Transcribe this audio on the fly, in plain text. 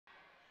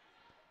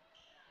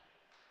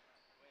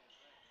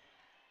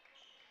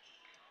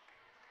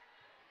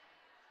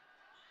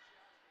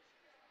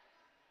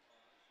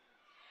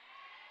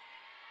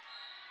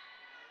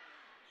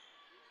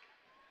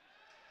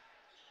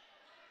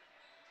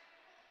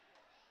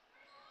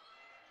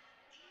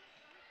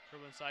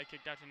Dribble inside,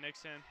 kicked out to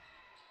Nixon.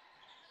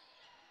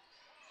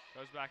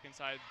 Goes back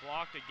inside,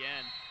 blocked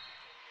again.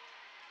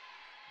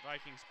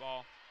 Vikings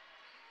ball.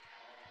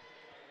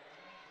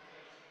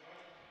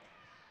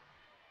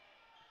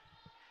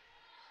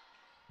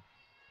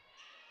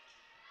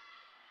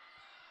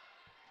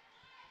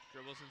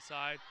 Dribbles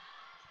inside.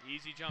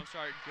 Easy jump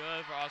start,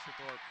 good for Oscar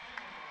Thorpe.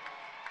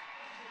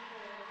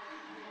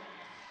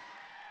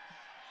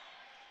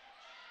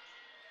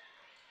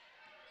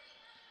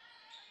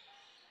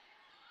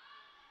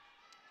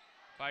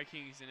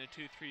 Vikings in a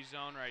 2-3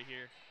 zone right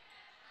here.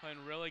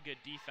 Playing really good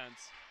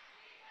defense.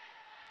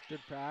 Good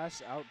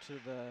pass out to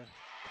the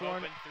corner.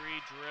 Open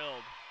three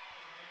drilled.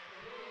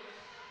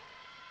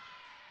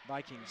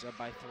 Vikings up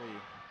by 3.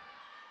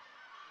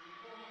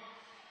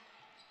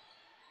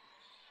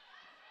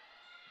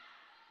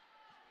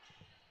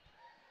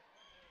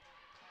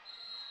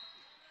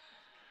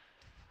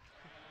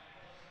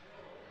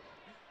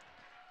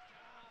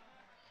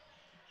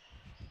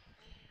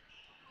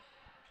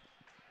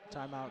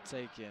 Timeout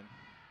taken.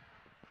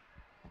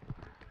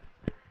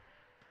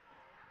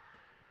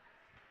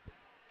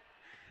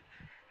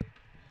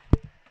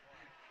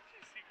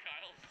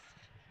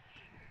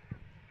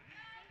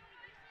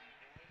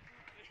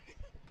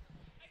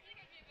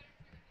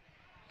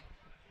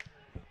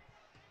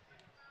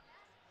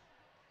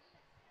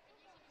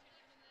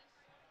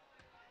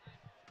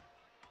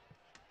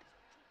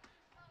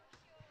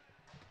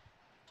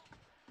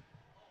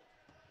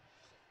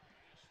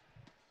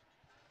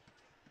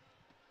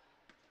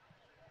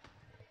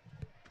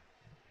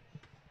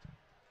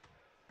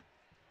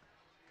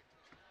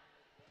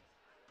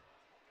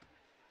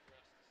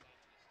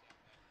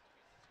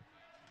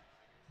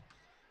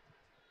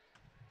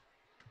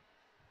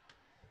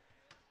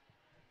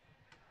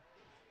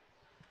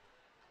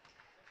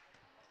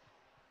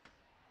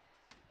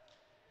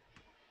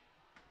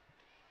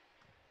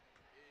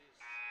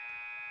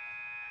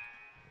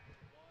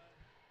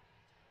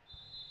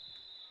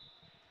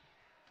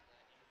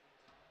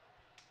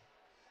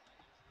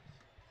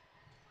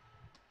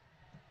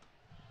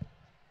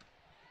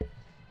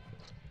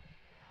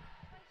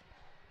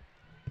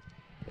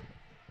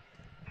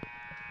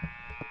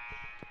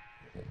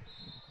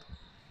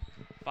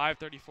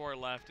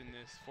 .534 left in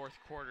this fourth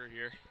quarter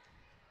here.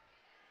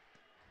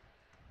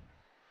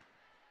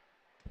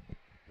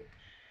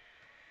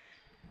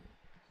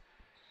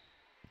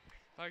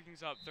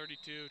 Vikings up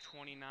 32-29.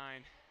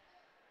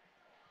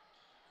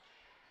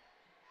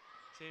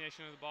 St.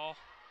 Nation with the ball.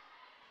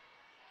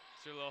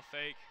 It's a little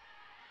fake.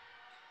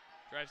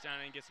 Drives down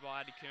and gets the ball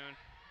out to Kuhn.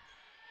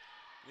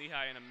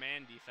 Lehi in a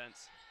man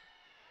defense.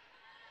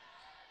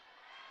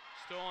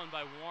 Stolen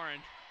by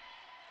Warren.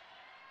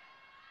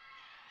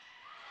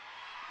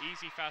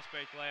 Easy fast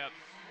break layup.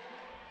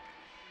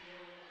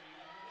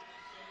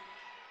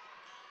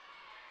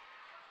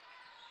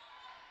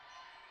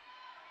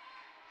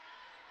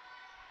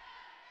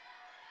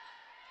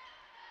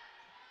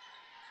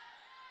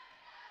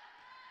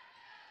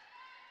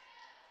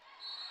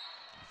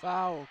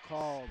 Foul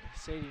called.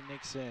 Sadie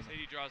Nixon.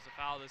 Sadie draws the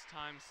foul this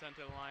time, sent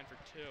to the line for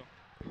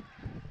 2.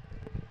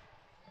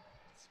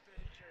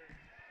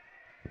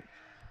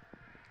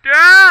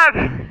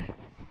 Dad!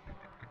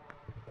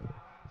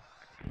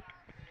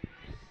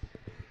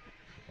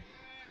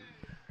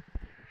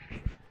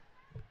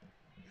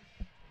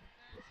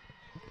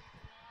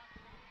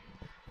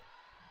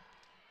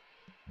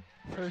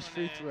 First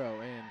free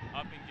throw in.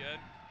 Up and good.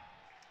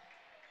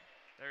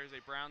 There's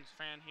a Browns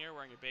fan here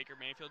wearing a Baker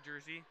Mayfield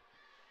jersey.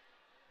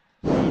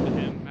 Show to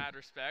him, mad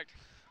respect.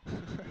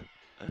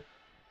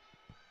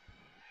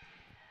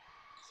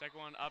 Second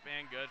one up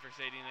and good for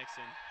Sadie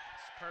Nixon.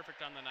 It's perfect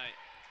on the night.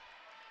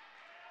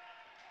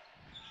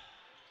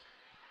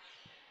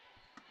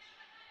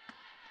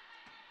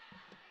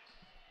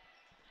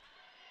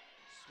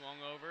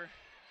 Swung over.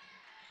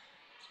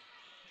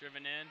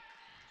 Driven in.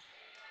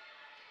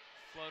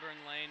 Floater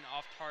in lane,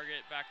 off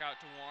target, back out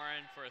to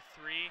Warren for a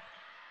 3.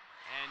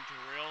 And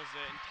drills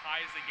it and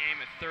ties the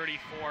game at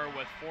 34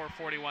 with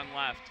 4:41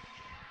 left.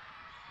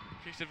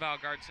 Kicks it Val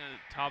Gartson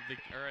at the top of the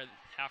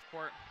half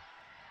court.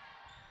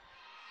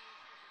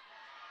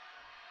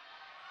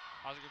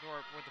 Oscar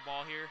Thorpe with the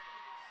ball here.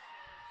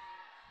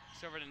 It's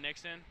over to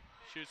Nixon.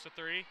 Shoots the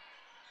 3.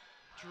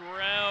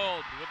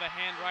 Drilled with a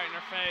hand right in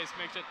her face.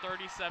 Makes it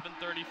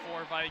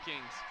 37-34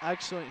 Vikings.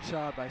 Excellent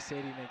shot by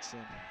Sadie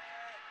Nixon.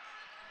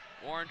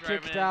 Warren driving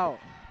Kicked in. out.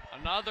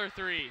 Another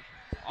 3.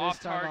 This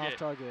time off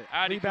target.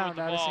 Addie Rebound, Kuhn with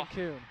the Addison ball.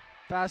 Kuhn.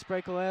 Fast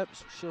break layup.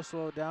 She'll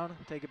slow it down,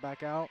 take it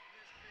back out.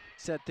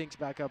 Set things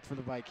back up for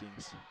the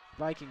Vikings.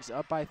 Vikings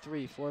up by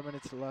 3. 4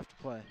 minutes left to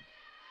play.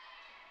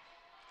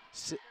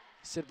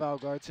 Sid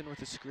Valgartson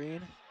with a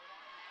screen.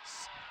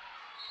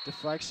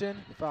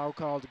 Deflection. Foul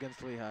called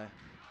against Lehi.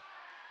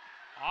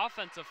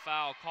 Offensive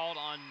foul called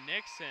on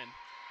Nixon.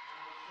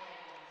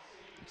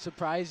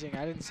 Surprising.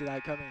 I didn't see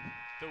that coming.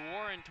 The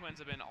Warren twins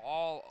have been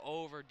all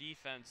over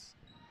defense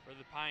for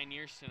the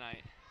Pioneers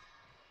tonight.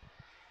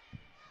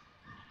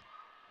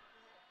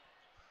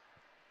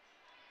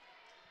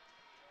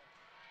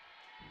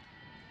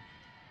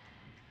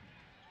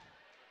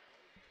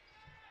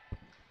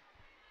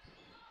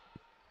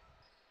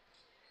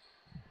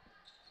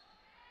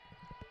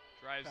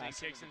 Drives in, Pass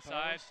kicks into the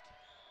inside. post.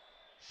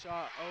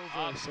 Shot over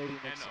Up Sadie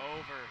and Nixon.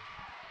 over.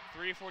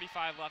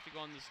 3:45 left to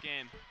go in this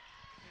game.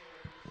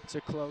 It's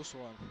a close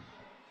one.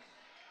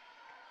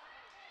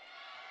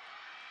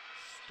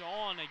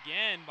 Stolen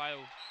again by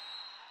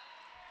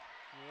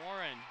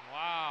Warren.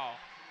 Wow.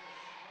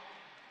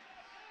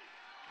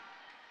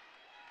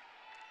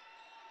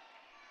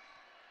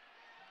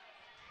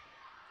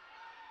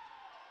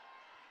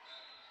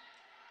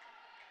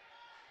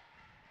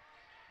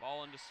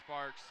 Ball into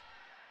Sparks.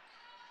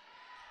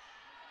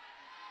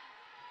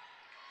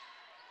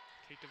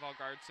 Kick to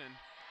Valgardson.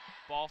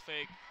 Ball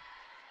fake.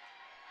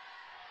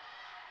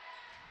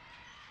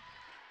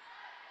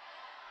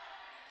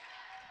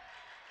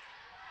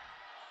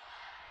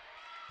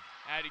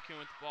 Addie Kuhn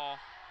with the ball.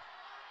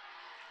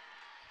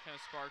 Kind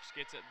of Sparks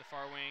gets it at the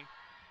far wing.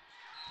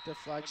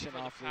 Deflection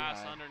Looking for off the pass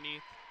Lehi.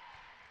 underneath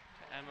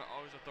to Emma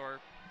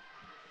Ozathorpe,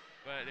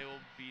 but it will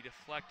be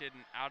deflected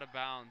and out of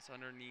bounds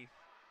underneath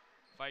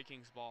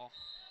Vikings ball.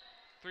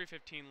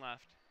 3:15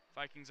 left.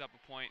 Vikings up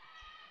a point.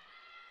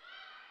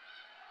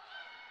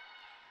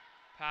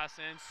 Pass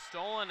in,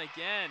 stolen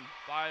again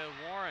by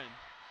Warren.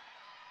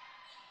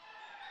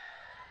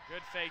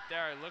 Good fake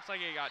there. It looks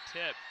like it got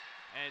tipped,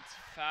 and it's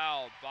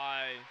fouled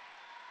by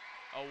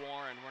a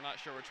Warren. We're not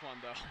sure which one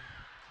though.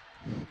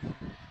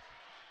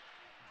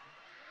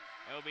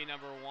 It'll be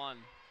number 1.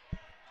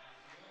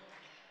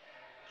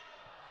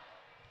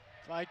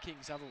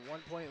 Vikings have a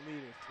 1-point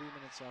lead with 3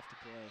 minutes left to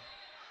play.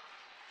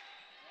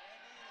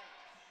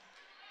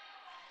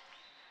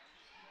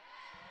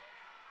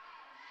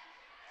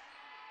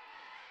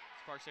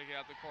 Sparks take it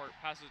out the court,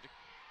 passes to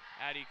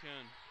Addie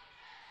Kuhn.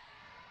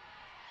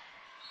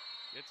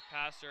 Gets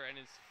past her and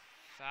is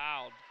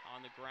fouled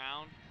on the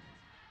ground.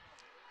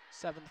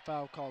 7th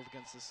foul called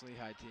against this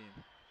Lehi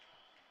team.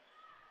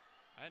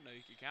 I didn't know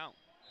you could count.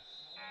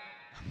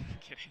 I'm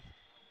kidding.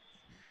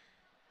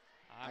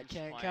 I I'm just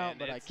can't playing. count,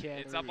 but I can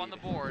It's up on the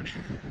read. board.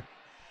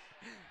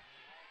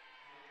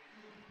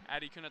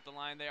 Addie Kuhn at the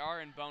line. They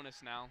are in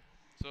bonus now,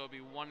 so it'll be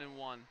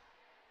 1-1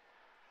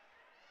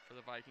 for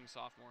the Viking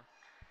sophomore.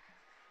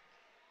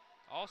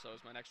 Also,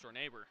 is my next door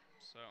neighbor,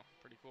 so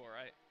pretty cool,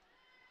 right?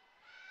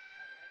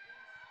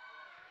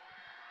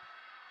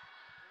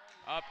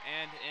 Up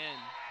and in.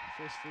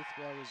 First free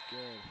throw was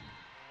good.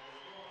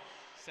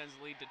 Sends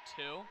the lead to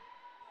 2.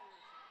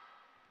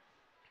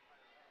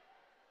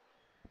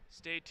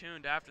 Stay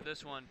tuned after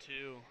this one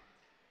to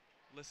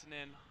listen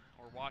in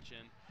or watch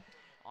in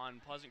on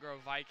Pleasant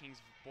Grove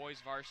Vikings boys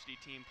varsity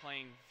team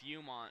playing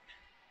Viewmont,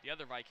 the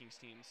other Vikings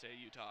team in the state of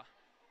Utah.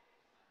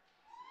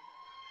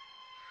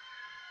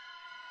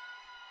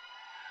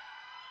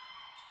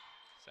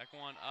 Second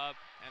one up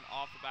and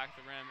off the back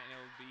of the rim, and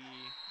it'll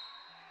be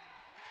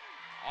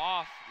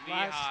off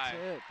Last Lehi.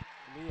 tip,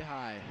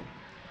 Lehi.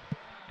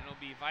 And it'll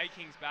be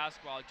Vikings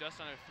basketball, just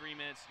under 3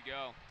 minutes to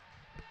go.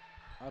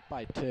 Up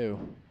by 2.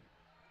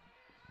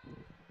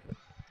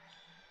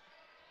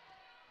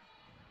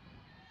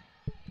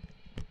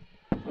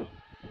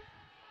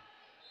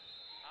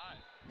 Hi.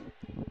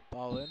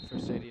 Ball in for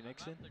Sadie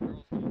Nixon. I'm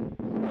at the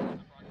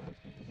girls'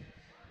 game.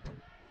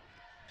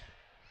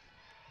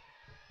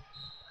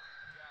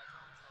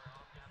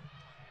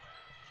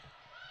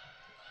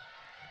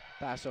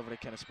 Pass over to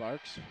Kenna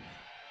Sparks.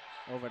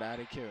 Over to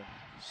Addie Kuhn.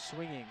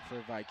 Swinging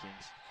for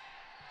Vikings.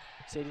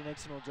 Sadie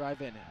Nixon will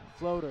drive in.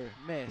 Floater,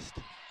 missed.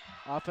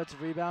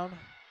 Offensive rebound.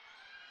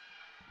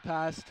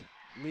 Passed.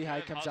 Lehi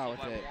Good comes hustle out with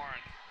by it. Warren.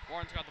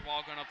 Warren's got the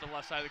ball going up the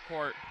left side of the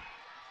court.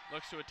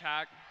 Looks to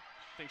attack.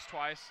 Thinks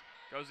twice.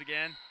 Goes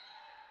again.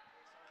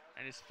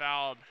 And is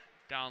fouled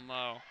down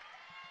low.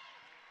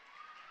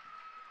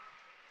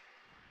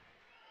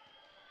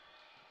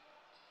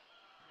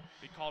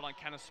 Be called on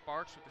Kenna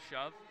Sparks with the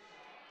shove.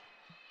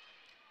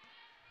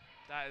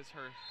 That is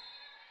her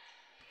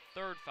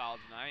 3rd foul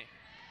tonight.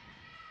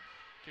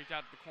 Kicked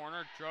out to the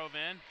corner, drove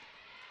in.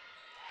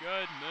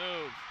 Good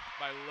move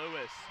by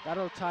Lewis.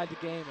 That'll tie the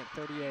game at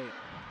 38.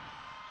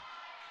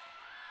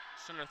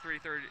 Just under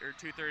 3:30 or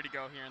 2:30 to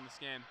go here in this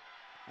game.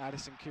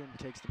 Addison Kuhn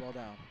takes the ball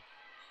down.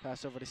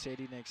 Pass over to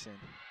Sadie Nixon.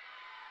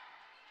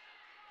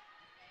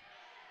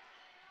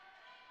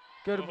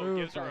 Good move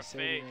gives her by a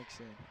Sadie fake.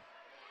 Nixon.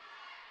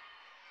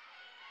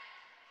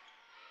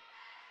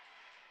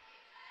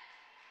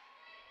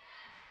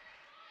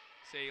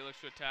 Sadie looks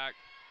to attack.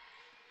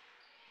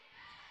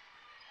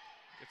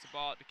 Gets the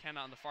ball to Kenna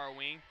on the far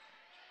wing.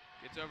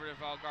 Gets over to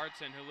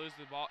Valgardson, who loses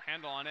the ball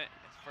handle on it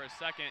for a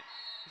second.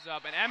 He's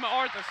up, and Emma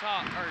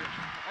Orthosop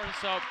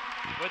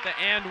with the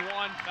and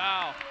 1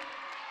 foul.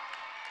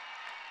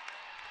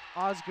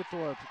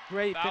 Osgothorpe,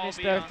 great Foul finish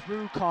be there on-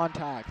 through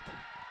contact.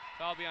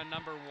 Foul be on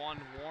number 1,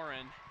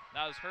 Warren.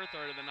 That was her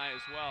 3rd of the night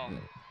as well.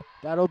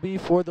 That'll be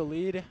for the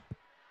lead.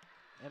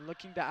 And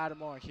looking to add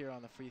more here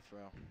on the free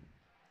throw.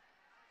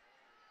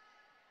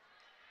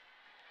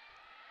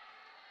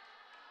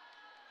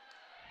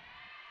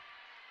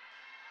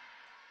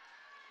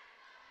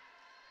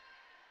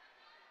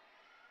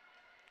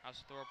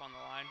 Osgothorpe on the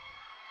line.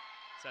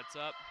 Sets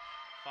up.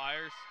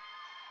 Fires.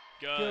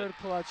 Good. Good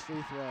clutch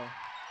free throw.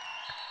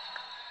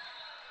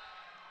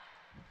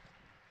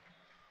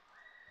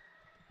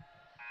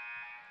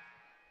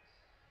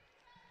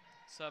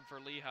 sub for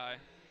Lehi.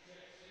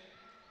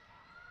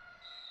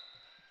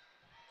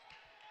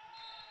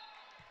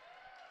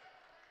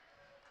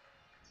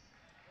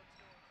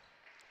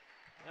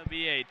 That'll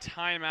be a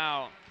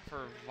timeout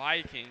for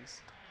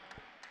Vikings.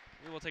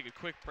 We will take a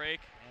quick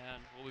break,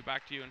 and we'll be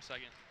back to you in a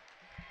second.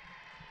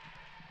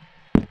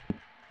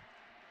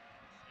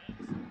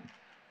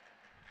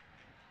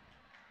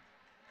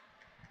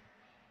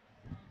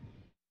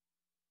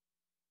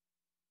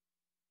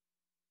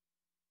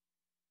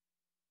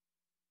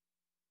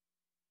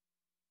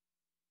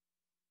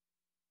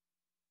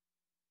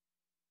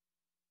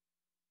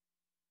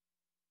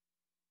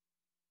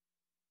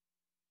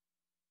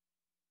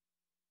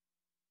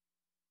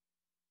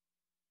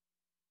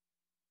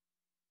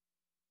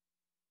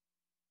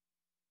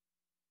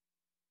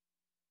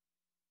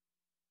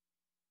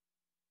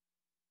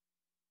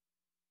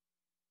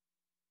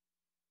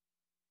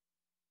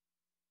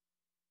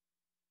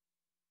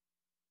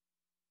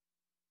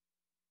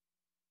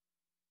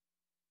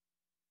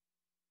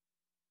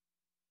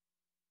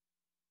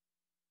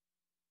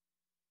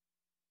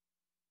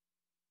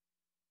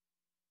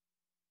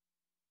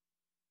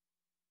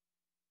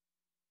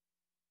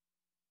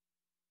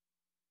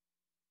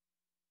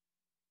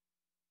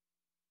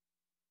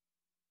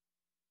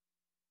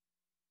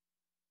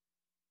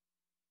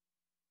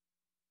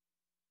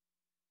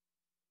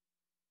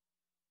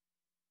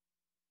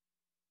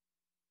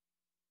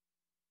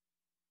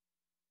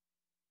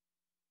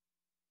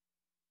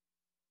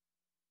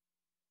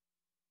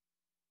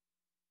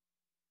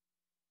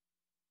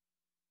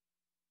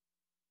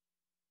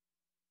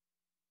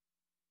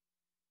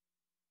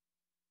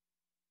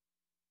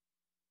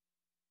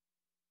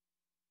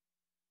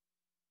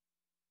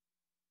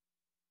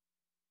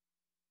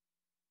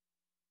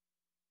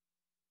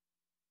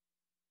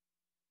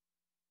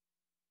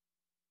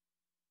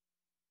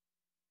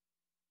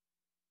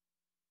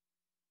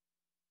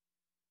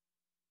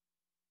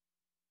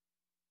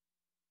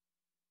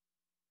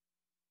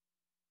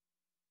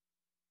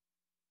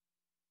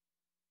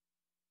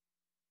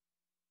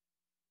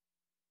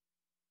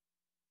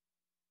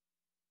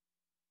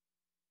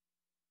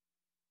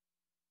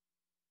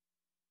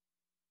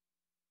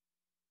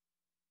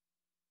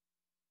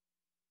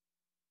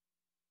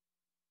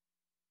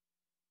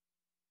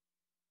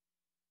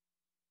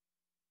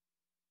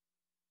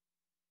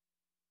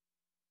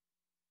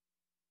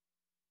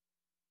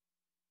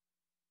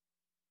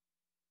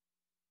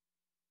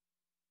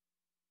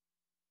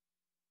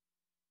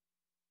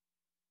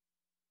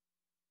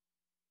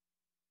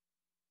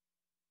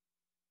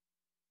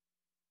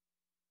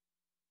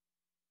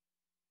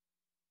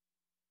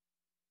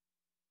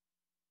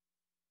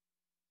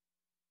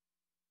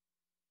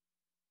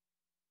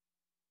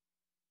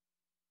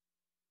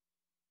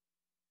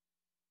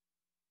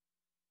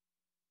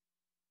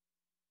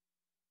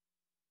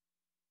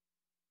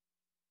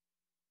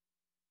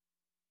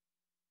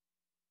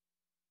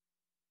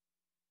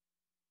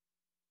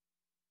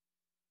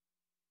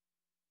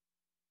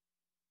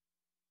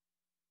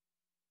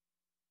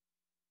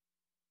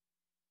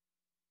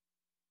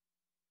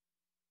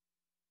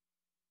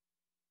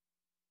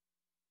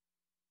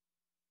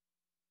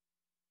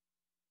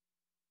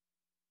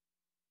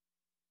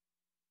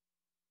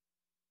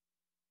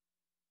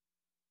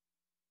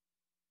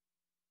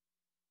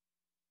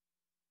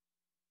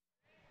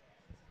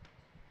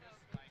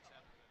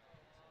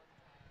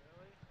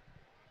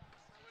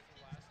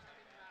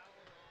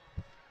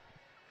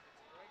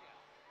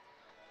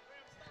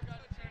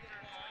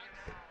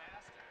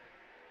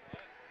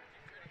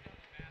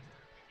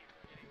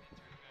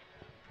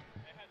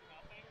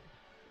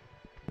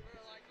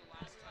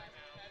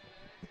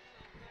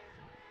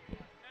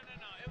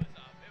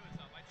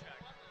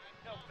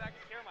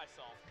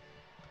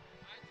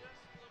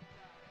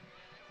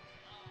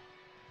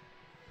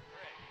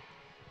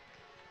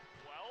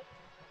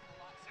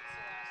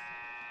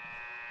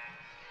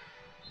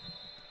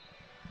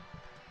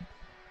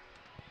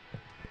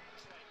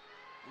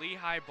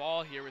 Lehi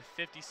ball here with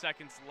 50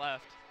 seconds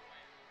left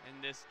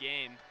in this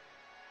game.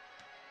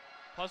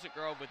 Pleasant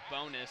Grove with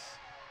bonus.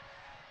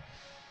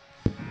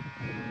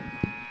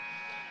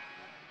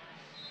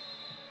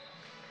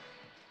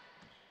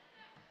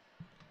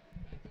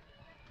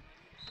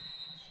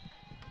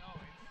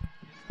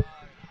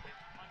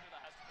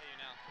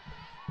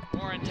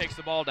 Warren takes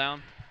the ball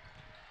down.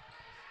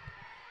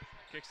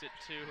 Kicks it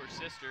to her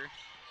sister.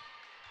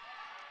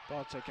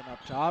 Ball taken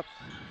up top.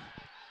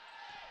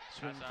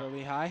 Swing for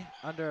Lehi.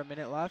 Under a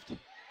minute left.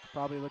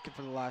 Probably looking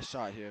for the last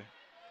shot here.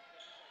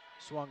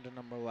 Swung to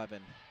number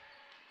 11.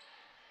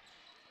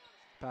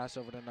 Pass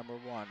over to number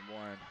 1,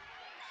 Warren.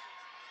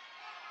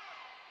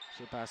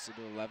 She passes it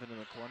to 11 in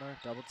the corner.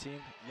 Double team.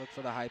 Look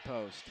for the high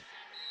post.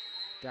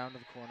 Down to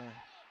the corner.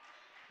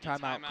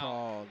 Timeout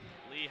called.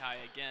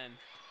 Lehi again.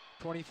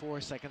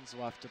 24 seconds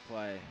left to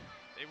play.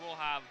 They will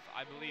have,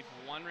 I believe,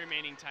 one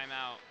remaining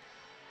timeout.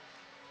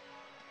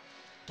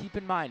 Keep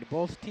in mind,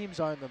 both teams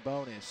are in the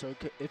bonus, so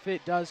if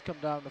it does come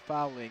down to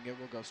fouling, it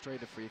will go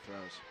straight to free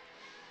throws.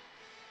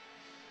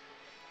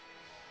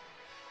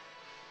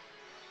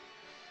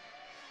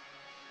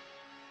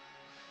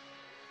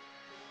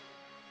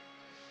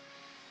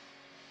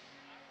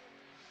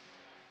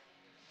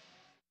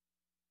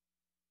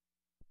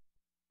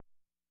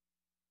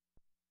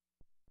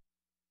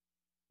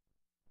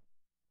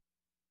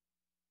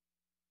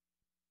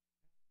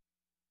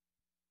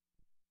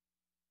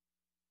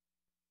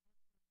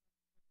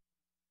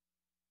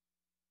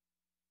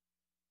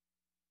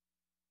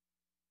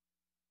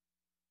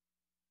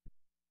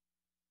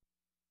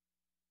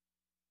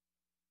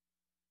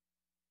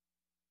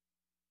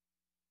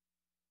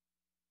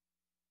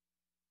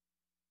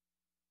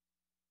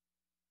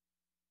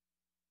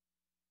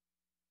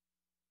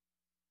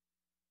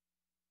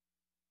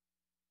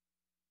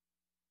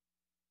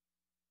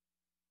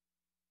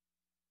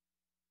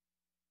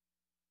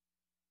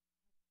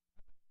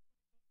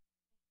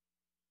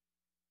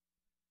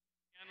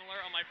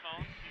 my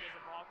phone because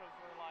the Broncos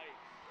were like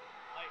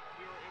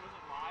it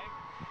wasn't live,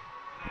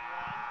 and they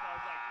won, so I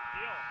was like,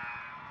 deal.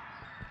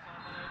 So I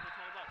thought it was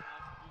 $20, and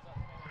I'll use that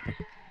to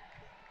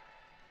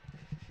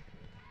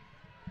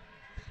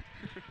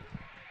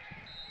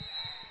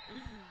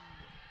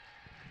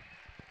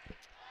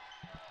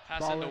pay my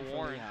Pass Ball into in for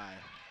Warren. Lehi.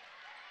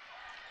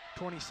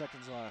 20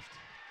 seconds left.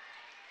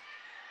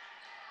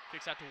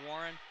 Kicks out to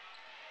Warren.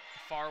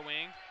 Far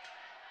wing.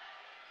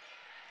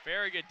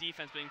 Very good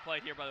defense being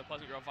played here by the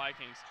Pleasant Grove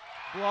Vikings.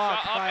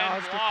 Blocked Shot up by and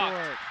Oscar blocked.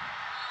 Thorpe.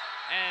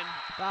 And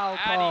Foul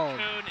Addie called.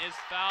 Kuhn is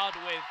fouled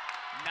with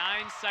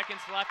 9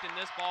 seconds left in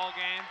this ball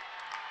game.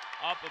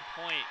 Up a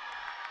point.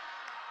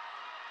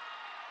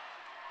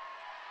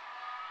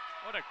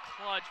 What a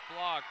clutch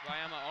block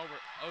by Emma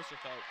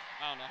Osterthorpe.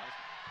 I don't know how to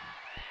say.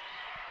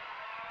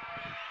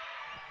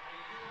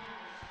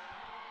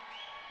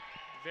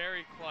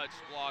 Very clutch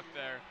block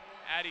there.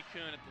 Addie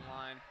Kuhn at the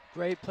line.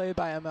 Great play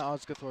by Emma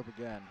Osgothorpe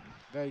again.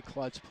 Very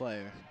clutch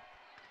player.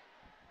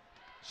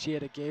 She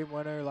had a game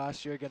winner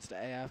last year against the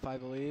AF, I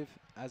believe,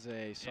 as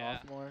a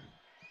sophomore.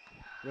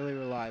 Really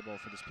reliable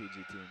for this PG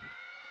team.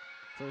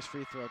 First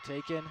free throw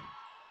taken.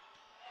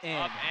 In.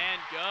 Up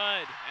and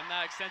good. And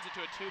that extends it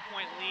to a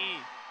 2-point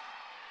lead.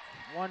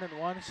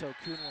 1-1, so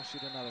Kuhn will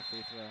shoot another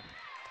free throw.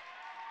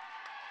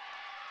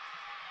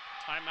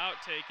 Timeout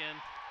taken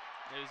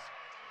is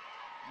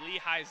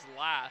Lehi's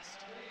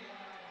last.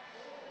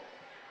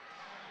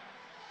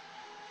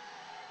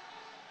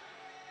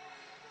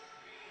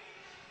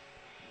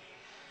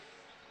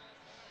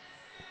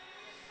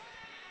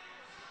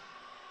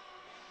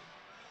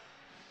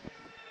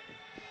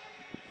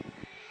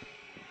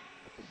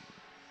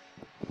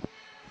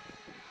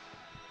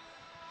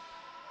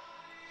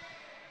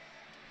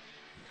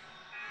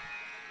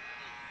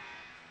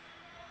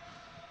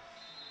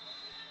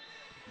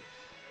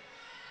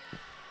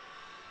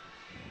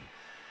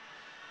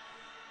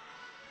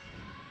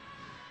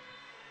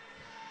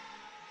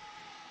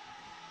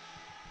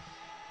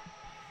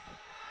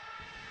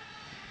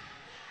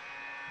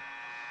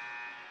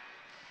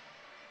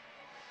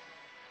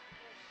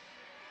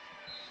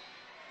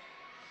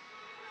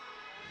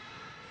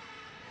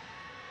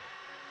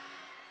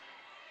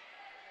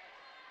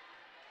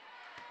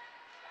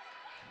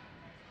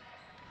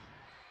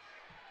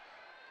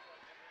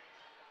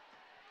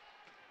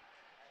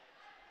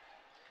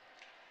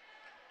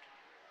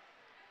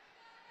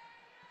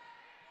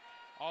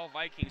 All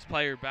Vikings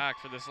player back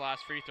for this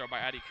last free throw by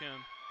Addie Kuhn.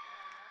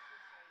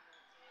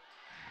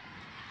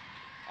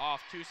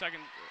 Off 2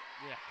 seconds,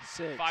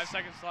 5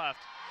 seconds left.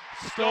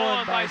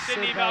 Stolen by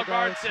Sydney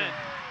Valgardson.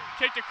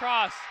 Kicked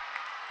across,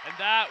 and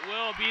that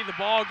will be the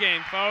ball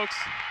game, folks.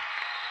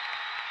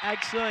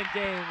 Excellent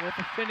game with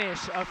a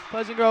finish of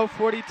Pleasant Grove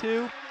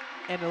 42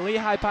 and the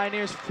Lehi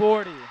Pioneers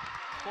 40.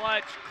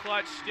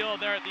 Clutch steal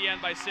there at the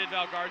end by Sid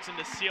Valgardson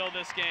to seal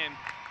this game.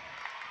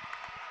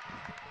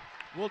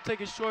 We'll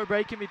take a short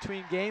break in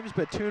between games,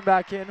 but tune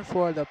back in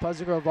for the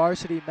Pleasant Grove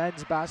varsity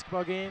men's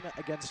basketball game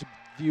against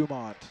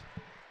Viewmont.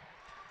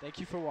 Thank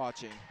you for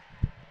watching.